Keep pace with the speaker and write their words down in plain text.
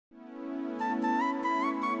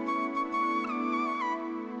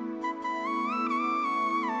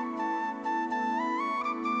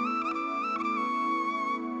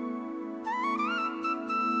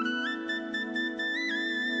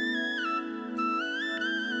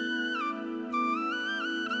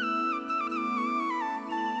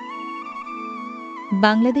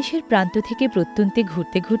বাংলাদেশের প্রান্ত থেকে প্রত্যন্তে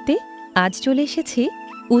ঘুরতে ঘুরতে আজ চলে এসেছি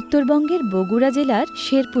উত্তরবঙ্গের বগুড়া জেলার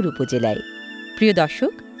শেরপুর উপজেলায়। প্রিয়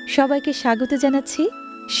দর্শক, সবাইকে স্বাগত জানাচ্ছি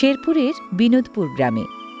শেরপুরের বিনোদপুর গ্রামে।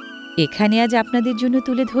 এখানে আজ আপনাদের জন্য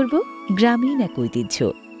তুলে ধরব গ্রামীণ এক ঐতিহ্য।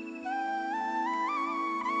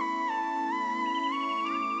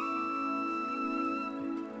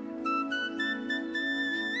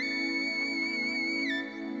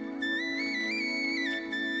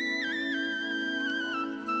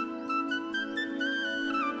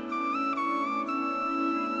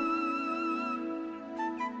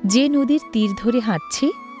 যে নদীর তীর ধরে হাঁটছে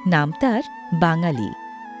নাম তার বাঙালি।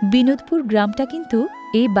 বিনোদপুর গ্রামটা কিন্তু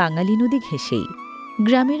এই বাঙালি নদী ঘেঁষেই।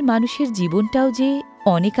 গ্রামের মানুষের জীবনটাও যে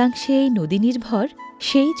অনেকাংশে এই নদী নির্ভর,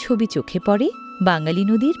 সেই ছবি চোখে পড়ে বাঙালি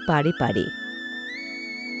নদীর পাড়ে পাড়ে।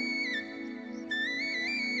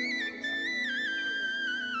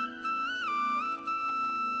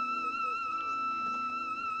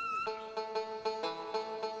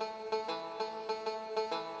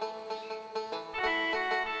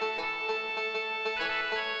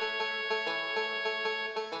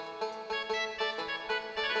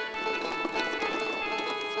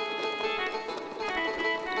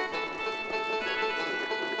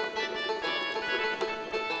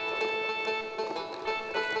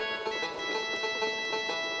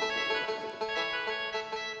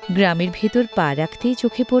 গ্রামের ভেতর পা রাখতেই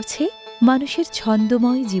চোখে পড়ছে মানুষের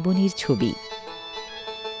ছন্দময় জীবনের ছবি।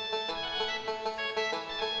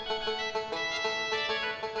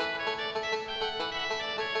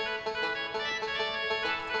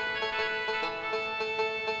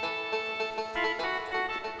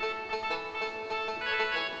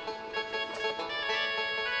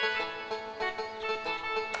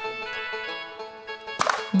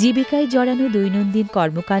 জীবিকায় জড়ানো দৈনন্দিন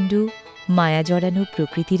কর্মকাণ্ড, মায়া জড়ানো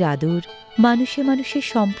প্রকৃতির আদর, মানুষে মানুষের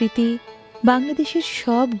সম্প্রীতি, বাংলাদেশের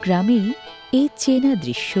সব গ্রামেই এই চেনা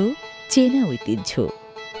দৃশ্য, চেনা ঐতিহ্য।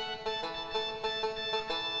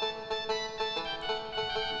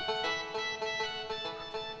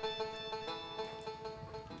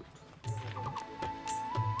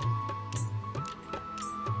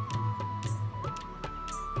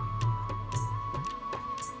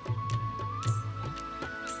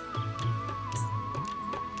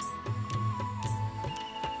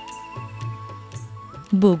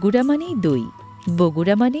 বগুড়া মানেই দই,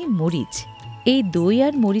 বগুড়া মানে মরিচ। এই দই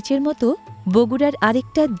আর মরিচের মতো বগুড়ার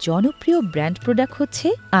আরেকটা জনপ্রিয় ব্র্যান্ড প্রোডাক্ট হচ্ছে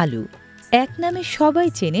আলু। এক নামে সবাই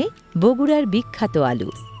চেনে বগুড়ার বিখ্যাত আলু।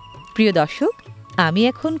 প্রিয় দর্শক, আমি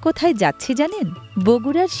এখন কোথায় যাচ্ছি জানেন?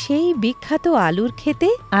 বগুড়ার সেই বিখ্যাত আলুর ক্ষেতে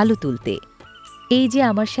আলু তুলতে। এই যে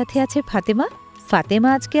আমার সাথে আছে ফাতেমা। ফাতেমা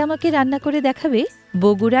আজকে আমাকে রান্না করে দেখাবে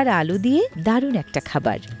বগুড়ার আলু দিয়ে দারুণ একটা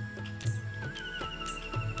খাবার।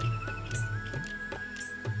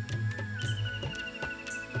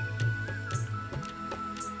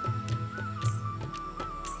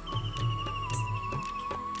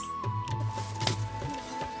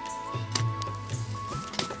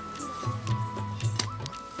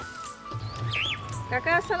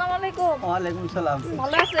 কাকা, আসসালামু আলাইকুম। ওয়ালাইকুম সালাম।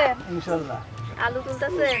 ভালো আছেন? ইনশাআল্লাহ। আলু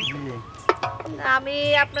তুলতেছেন? জি। আমি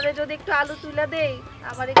আপনারে যদি একটু আলু তুলে দেই,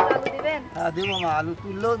 আমার একটু আলু দিবেন? হ্যাঁ দেব মা, আলু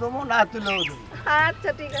তুললেও দেবো, না তুললেও দেবো। আচ্ছা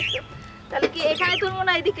ঠিক আছে। তাহলে কি এখানে তুলবো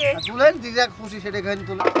না এদিকে? তুলেন, যে খুশি সেটা এখানে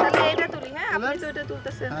তুলেন। তাহলে এটা তুলি। হ্যাঁ, আপনি তো এটা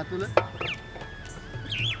তুলতেছেন। হ্যাঁ তুলেন।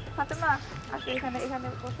 ফাতেমা, আসো এখানে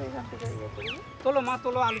বসো, এখান থেকে ইয়ে করি। তোলো মা,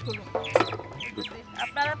 তোলো, আলু তোলো।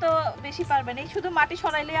 আপনারা তো বেশি পারবেন, এই শুধু মাটি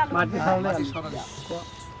সরাইলে আলু। মাটি সরালে।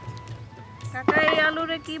 কাকা, এই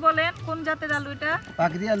আলুরে কি বলেন? কোন জাতের আলু এটা?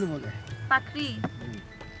 পাকড়ি আলু বলে। পাকড়ি?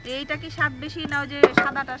 এইটা কি স্বাদ বেশি না ওই যে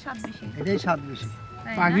সাদাটা স্বাদ বেশি? এটাই স্বাদ বেশি।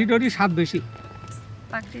 পাকড়িটারই স্বাদ বেশি।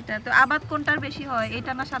 পাকড়িটা তো আবাদ কোনটার বেশি হয়,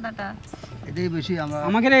 এটা না সাদাটা? এটাই বেশি।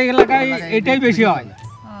 আমাদের এই এলাকায় এটাই বেশি হয়।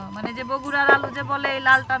 মানে যে বগুড়ার আলু যে বলে, এই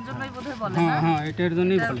লালটার জন্যই বোধহয় বলে না? হ্যাঁ, এটার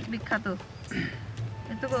জন্যই বলে। বিখ্যাত।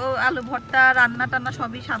 কিন্তু আলু ভর্তা, রান্না টান্না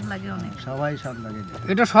সবই স্বাদ লাগে অনেক। সবাই স্বাদ লাগে।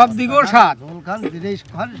 এটা সব দিকেও স্বাদ। ঝোল খান, যেটাই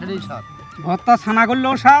খান সেটাই স্বাদ। ভর্তা ছানা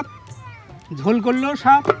করলেও স্বাদ, ঝোল করলেও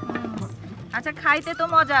স্বাদ। আচ্ছা, খাইতে তো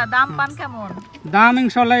মজা। দাম পান কেমন? দাম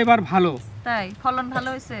ইনশাআল্লাহ এবার ভালো। তাই? ফলন ভালো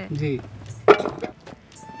হয়েছে? জি।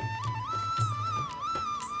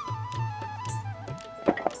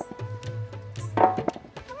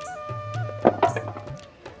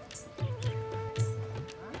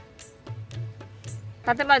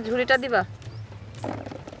 ফাতেমা, ঝুড়িটা দিবা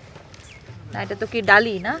না? এটা তো কি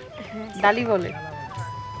ডালি না? ডালি বলে।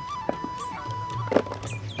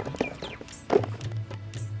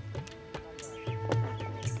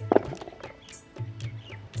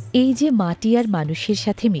 এই যে মাটি আর মানুষের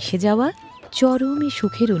সাথে মিশে যাওয়া চরম এই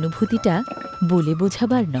সুখের অনুভূতিটা বলে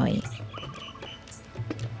বোঝাবার নয়।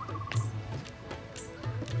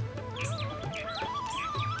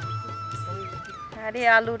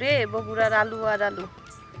 খালি আলু রে, বগুড়ার আলু আর আলু।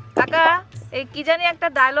 কাকা এই কি জানি একটা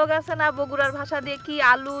ডায়লগ আছে না বগুড়ার ভাষা দিয়ে, কি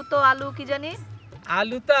আলু তো আলু কি জানি?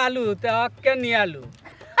 আলু তো আলু, তা অক্কে নি আলু।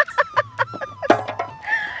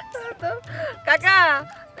 তো কাকা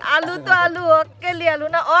আলু তো আলু, অক্কেলি আলু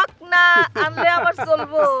না, অক না আনলে আমার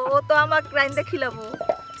চলবো, ও তো আমার গ্রাইন্ডে খিলাবো।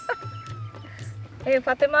 এই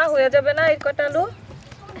ফাতেমা হয়ে যাবে না এই কটা আলু?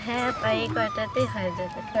 হ্যাঁ তাই কয়টাতেই হয়ে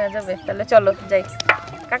যাবে। হয়ে যাবে, তাহলে চলো যাই।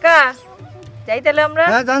 কাকা যাই তাহলে আমরা।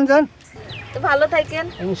 হ্যাঁ যান যান তো ভালো থাকেন।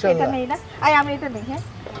 ইনশাআল্লাহ। এটা নেই না, আই আমি এটা নেই। হ্যাঁ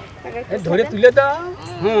কাকা একটু ধরে তুলে দাও।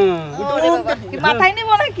 ওরে বাবা, কি মাথায় নিব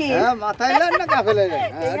নাকি? হ্যাঁ মাথায় নেন না কাফে নেন,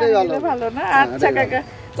 এটাই ভালো। ভালো না? আচ্ছা কাকা,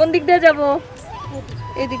 কোন দিক দিয়ে যাব?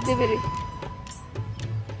 এই দিক দিয়ে বেরি।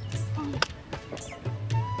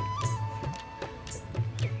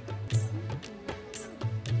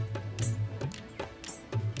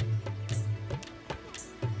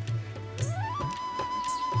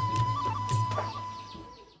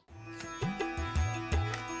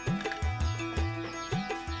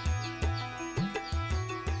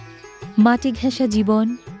 মাটি ঘেঁষা জীবন,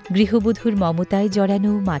 গৃহবধূর মমতায়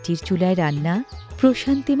জড়ানো মাটির চুলায় রান্না,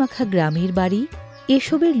 প্রশান্তি মাখা গ্রামের বাড়ি,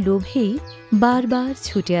 এসবের লোভেই বারবার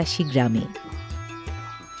ছুটে আসি গ্রামে।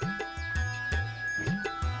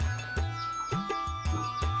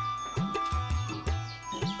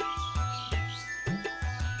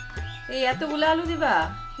 এই এতগুলো আলু দিবা?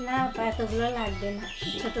 না এতগুলো লাগবে না,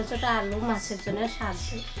 ছোট ছোট আলু মাছের জন্য স্বাদ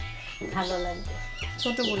ভালো লাগবে।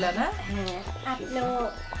 ছোটগুলা না? হ্যাঁ আপনিও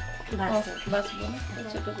বাসবো না,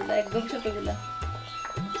 ছোটগুলা একদম ছোটগুলা।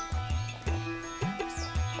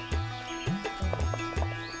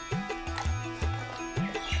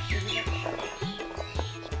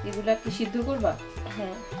 এগুলা কি সিদ্ধ করবা?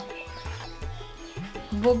 হ্যাঁ।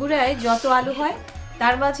 বগুড়ায় যত আলু হয়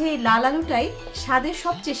তার মাঝে এই লাল আলুটাই স্বাদের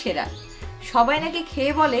সবচেয়ে সেরা। সবাই নাকি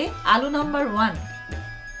খেয়ে বলে আলু নাম্বার 1।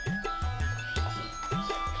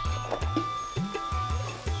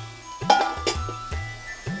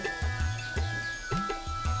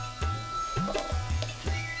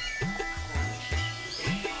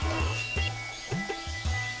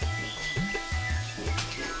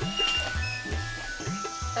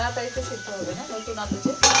 তাড়াতাড়ি তো সিদ্ধ হবে না, নতুন আলু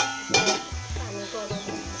যে। পানি গরম।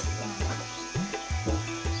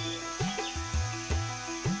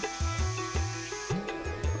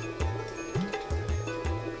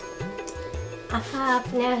 আফা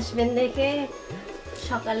আপনি আসবেন দেখে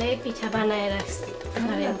সকালে পিঠা বানায় রাখছি।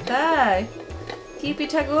 তাই? কি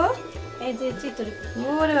পিঠা গো? এই যে চিতই।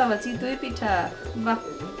 ওরে বাবা, চিতই পিঠা, বাহ।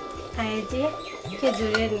 আর এই যে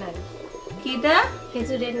খেজুরের নাড়ু। কিটা?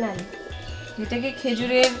 খেজুরের নাড়ু। এটাকে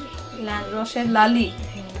খেজুরের লাল রসের লালি।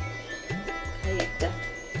 হ্যাঁ। এই একটা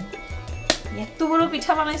এত বড়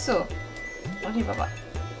পিঠা বানাইছো? ওরে বাবা,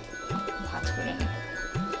 ভাজ করে নি।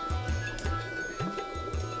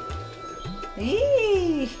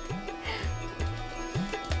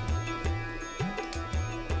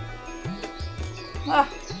 বাহ,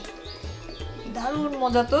 দারুণ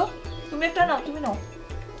মজা তো। তুমি একটা নাও, তুমি নাও।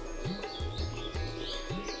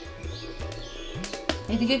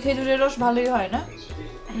 এদিকে খেজুরের রস ভালোই হয় না?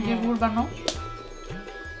 যে গুড় বানাও,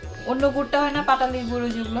 অন্য গুড়টা হয় না? পাটালির গুড়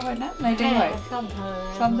যেগুলো হয় না, না এটাই হয়? সব ভালো,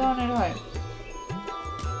 সব ধরনের হয়।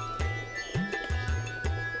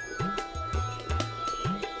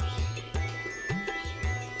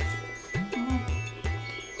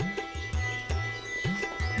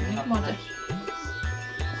 মজা।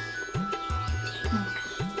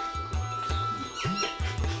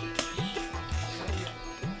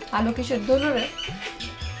 আলু কি সেদ্ধ হলো রে?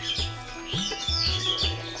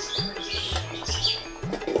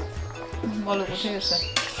 বলো কোথায় গেছে?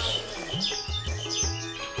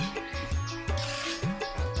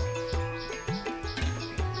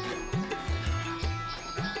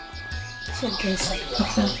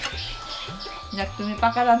 যাক, তুমি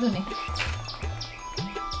পাকা রাঁধুনি।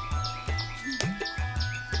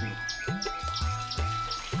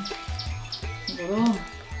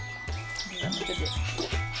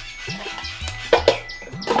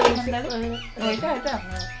 এটা এটা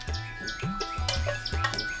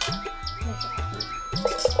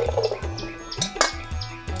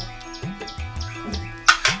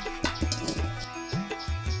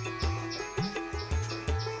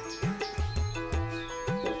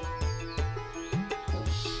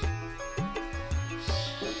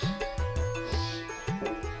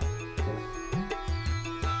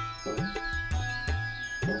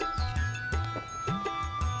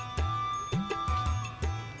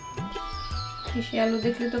কৃষি আলু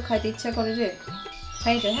দেখলে তো খাইতে ইচ্ছা করে রে।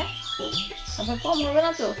 খাইতে, হ্যাঁ আবার কম হবে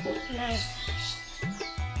না তো? না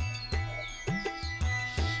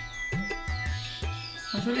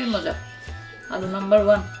আসলেই মজা। আলু নাম্বার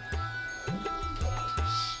 1।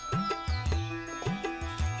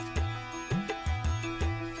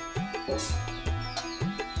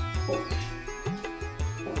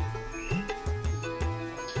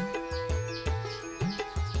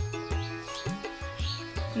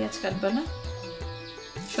 পেঁয়াজ কাটবা না?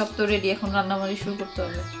 সব তো রেডি, এখন রান্নাবাড়ি শুরু করতে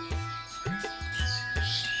হবে।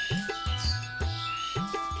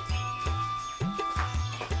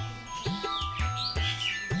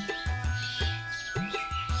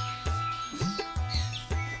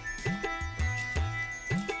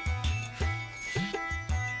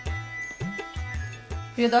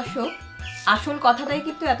 প্রিয় দর্শক, আসল কথাটাই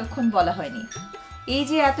কিন্তু এতক্ষণ বলা হয়নি। এই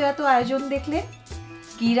যে এত এত আয়োজন দেখলে,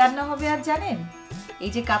 কি রান্না হবে আজ জানেন?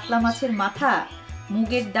 এই যে কাতলা মাছের মাথা,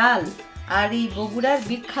 মুগের ডাল আর এই বগুড়ার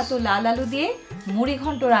বিখ্যাত লাল আলু দিয়ে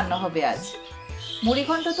মুড়িঘণ্ট রান্না হবে আজ।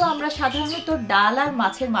 মুড়িঘণ্ট তো আমরা সাধারণত ডাল আর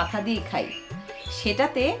মাছের মাথা দিয়ে খাই,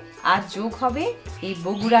 সেটাতে আজ যোগ হবে এই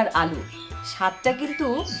বগুড়ার আলু। স্বাদটা কিন্তু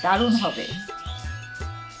দারুণ হবে।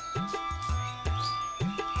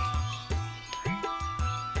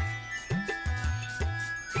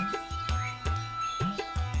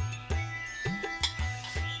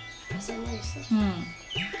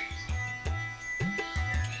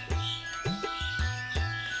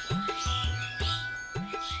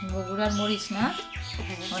 বগুড়ার মরিচ না,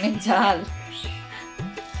 অনেক ঝাল।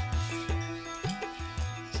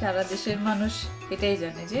 সারা দেশের মানুষ এটাই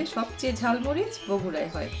জানে যে সবচেয়ে ঝাল মরিচ বগুড়ায়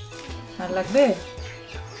হয়। আর লাগবে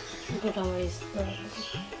গোটা মরিচ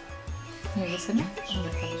হয়ে গেছে না?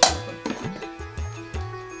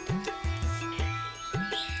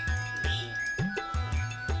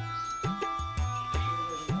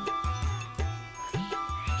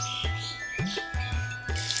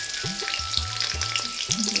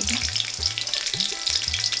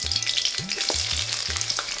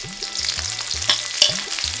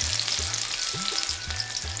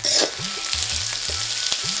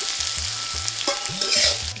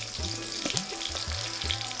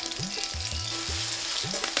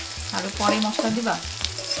 আরো পরে মশলা দিবা?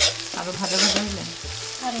 আরো ভাজা ভাজা হইলে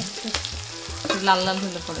আর একটু লাল লাল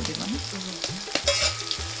হলে পরে দিবা না?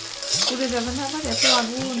 পুড়ে যাবে না আবার? এত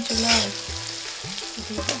আগুন চুলায়।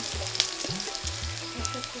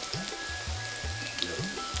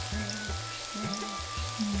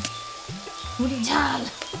 মুড়ি ঝাল,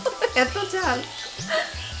 এত ঝাল।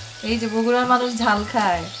 এই যে বগুড়ার মানুষ ঝাল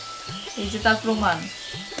খায়, এই যে তার প্রমাণ।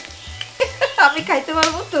 আমি খাইতে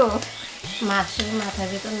পারবো তো? মাছের মাথার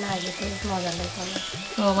ভিতর না যেতে মজা লাগে না।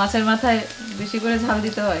 ও, মাছের মাথায় বেশি করে ঝাল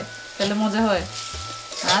দিতে হয়, তাহলে মজা হয়।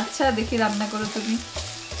 আচ্ছা, দেখি রান্না করো তুমি,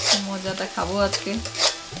 মজাটা খাবো আজকে।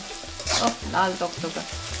 ও, লাল টকটকা।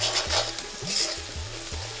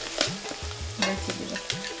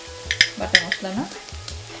 বাটা মশলা না?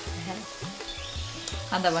 হ্যাঁ,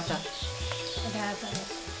 আদা বাটা,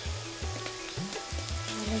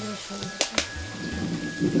 রসুন,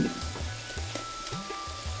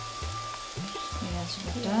 পেঁয়াজ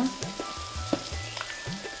বাটা,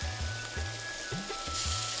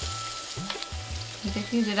 এটা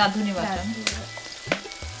কি যে রাঁধুনি বাটা?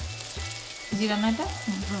 জিরা না এটা?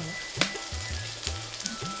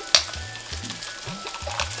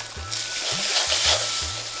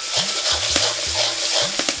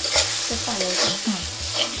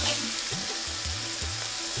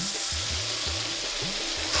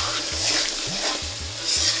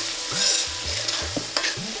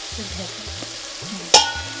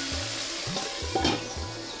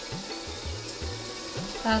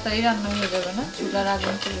 তাড়াতাড়ি রান্না হয়ে যাবে না? চুলার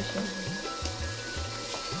আগুন চলেছে।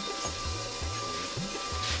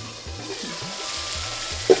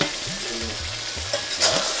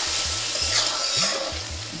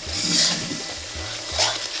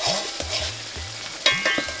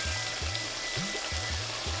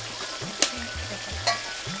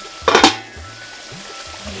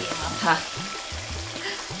 মাথা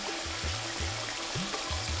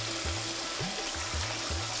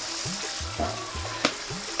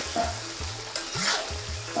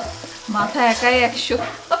মাথা একাই 100।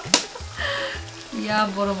 ইয়া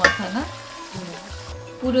বড় মাথা না?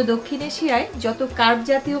 পুরো দক্ষিণ এশিয়ায় যত কার্প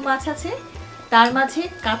জাতীয় মাছ আছে তার মাঝে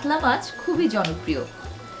কাতলা মাছ খুবই জনপ্রিয়।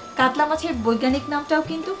 কাতলা মাছের বৈজ্ঞানিক নামটাও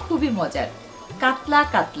কিন্তু খুবই মজার, কাতলা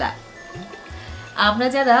কাতলা। আমরা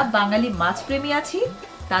যারা বাঙালি মাছ প্রেমী আছি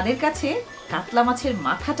তাদের কাছে কাতলা মাছের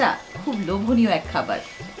মাথাটা খুব লোভনীয় এক খাবার।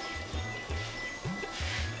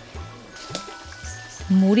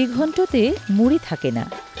 মুড়ি ঘণ্টতে মুড়ি থাকে না,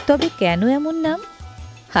 তবে কেন এমন নাম?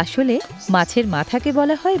 আসলে মাছের মাথাকে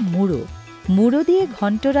বলা হয় মুড়ো। মুড়ো দিয়ে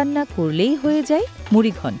ঘণ্ট রান্না করলেই হয়ে যায়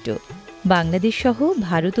মুড়ি ঘণ্ট। বাংলাদেশ সহ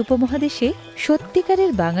ভারত উপমহাদেশে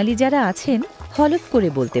সত্যিকারের বাঙালি যারা আছেন হলফ করে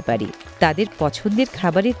বলতে পারি, তাদের পছন্দের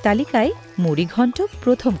খাবারের তালিকায় মুড়িঘণ্ট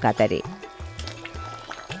প্রথম কাতারে।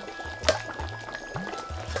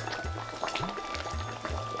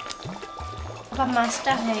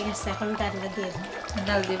 মাছটা হয়ে গেছে, এখন ডালটা দিয়ে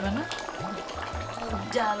ডাল দেবে না?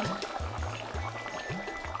 ডাল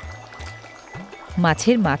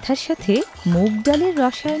মাছের মাথার সাথে মুগ ডালের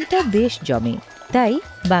রসায়নটা বেশ জমে, তাই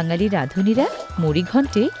বাঙালি রাঁধুনিরা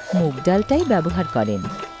মুড়িঘণ্টে মুগ ডালটাই ব্যবহার করেন।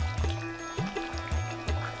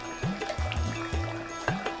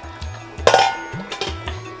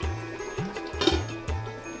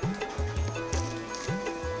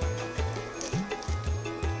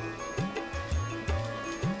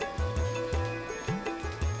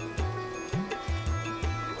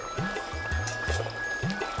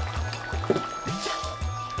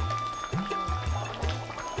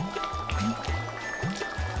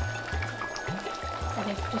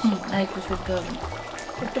 একটু শুদ্ধ হবে,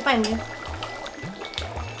 একটু পানি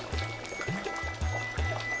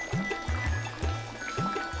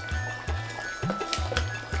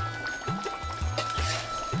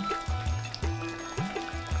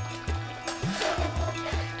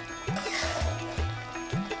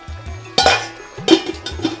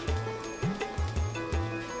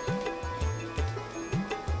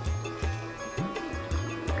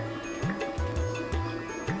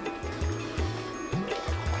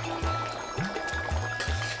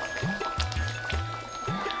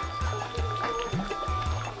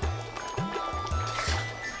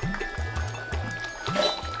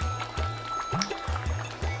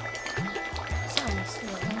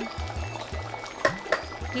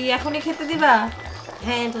কি এখনই খেতে দিবা?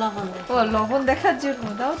 হ্যাঁ লবণ ও লবণ দেখার জন্য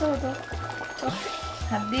দাও দাও দাও,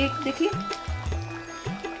 হাত দিয়ে দেখি।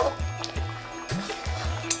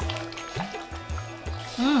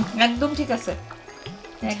 একদম ঠিক আছে,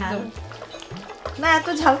 একদম। না এত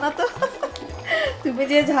ঝাল না তো। তুমি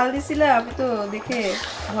যে ঝাল দিছিলে আমি তো দেখে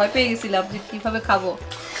ভয় পেয়ে গেছিলাম যে কিভাবে খাবো।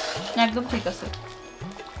 একদম ঠিক আছে,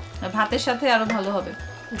 ভাতের সাথে আরো ভালো হবে।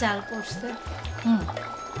 জাল করছে।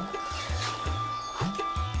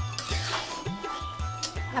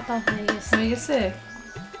 আপা হয়ে গেছে। হয়ে গেছে,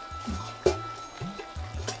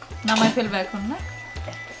 নামাই ফেলবে এখন না?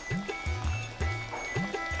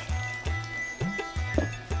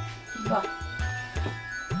 বাহ,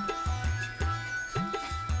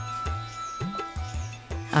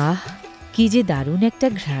 আহ, কি যে দারুণ একটা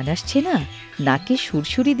ঘ্রাণ আসছে না, নাকে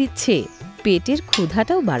সুরসুরি দিচ্ছে, পেটের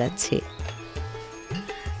ক্ষুধাটাও বাড়াচ্ছে।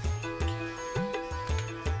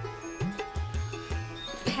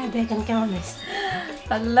 হ্যাঁ দেখেন কেমন হয়েছে।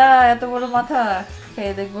 আল্লাহ এত বড় মাথা,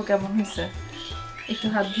 খেয়ে দেখবো কেমন হয়েছে। একটু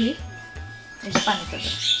হাত দিয়ে একটু পানি দেবো।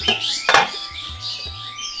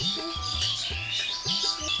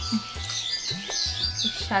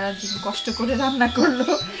 সারাদিন কষ্ট করে রান্না করলো,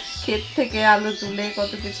 ক্ষেত থেকে আলু তুলে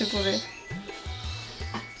কত কিছু করে।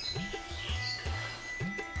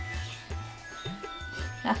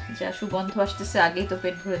 যা সুগন্ধ আসতেছে, আগেই তো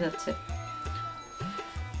পেট ভরে যাচ্ছে।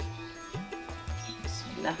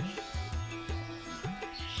 বিসমিল্লাহ।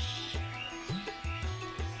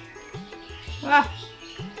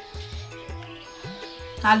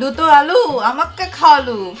 আলু তো আলু, আমাকে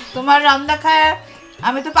খাওয়ালু, তোমার রান্না খায়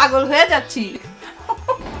আমি তো পাগল হয়ে যাচ্ছি।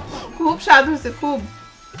 খুব স্বাদ হয়েছে, খুব।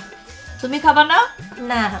 তুমি খাবা না?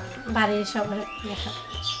 না, বাড়ির সবাই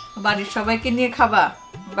বাড়ির সবাইকে নিয়ে খাবা?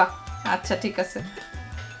 বাহ, আচ্ছা ঠিক আছে,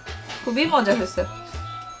 খুবই মজা হয়েছে।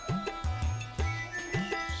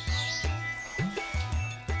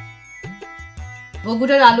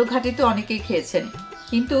 বগুড়ার আলু ঘাটি তো অনেকেই খেয়েছেন,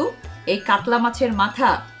 কিন্তু এই কাতলা মাছের মাথা,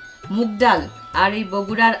 মুগ ডাল আর এই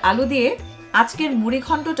বগুড়ার আলু দিয়ে আজকের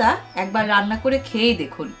মুড়িঘণ্টটা একবার রান্না করে খেয়েই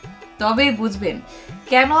দেখুন, তবেই বুঝবেন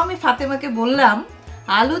কেন আমি ফাতেমাকে বললাম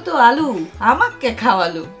আলু তো আলু, আমাকে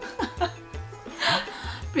খাওয়ালু।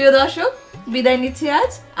 প্রিয় দর্শক, বিদায় নিচ্ছি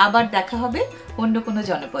আজ। আবার দেখা হবে অন্য কোনো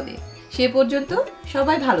জনপদে। সে পর্যন্ত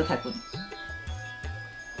সবাই ভালো থাকুন।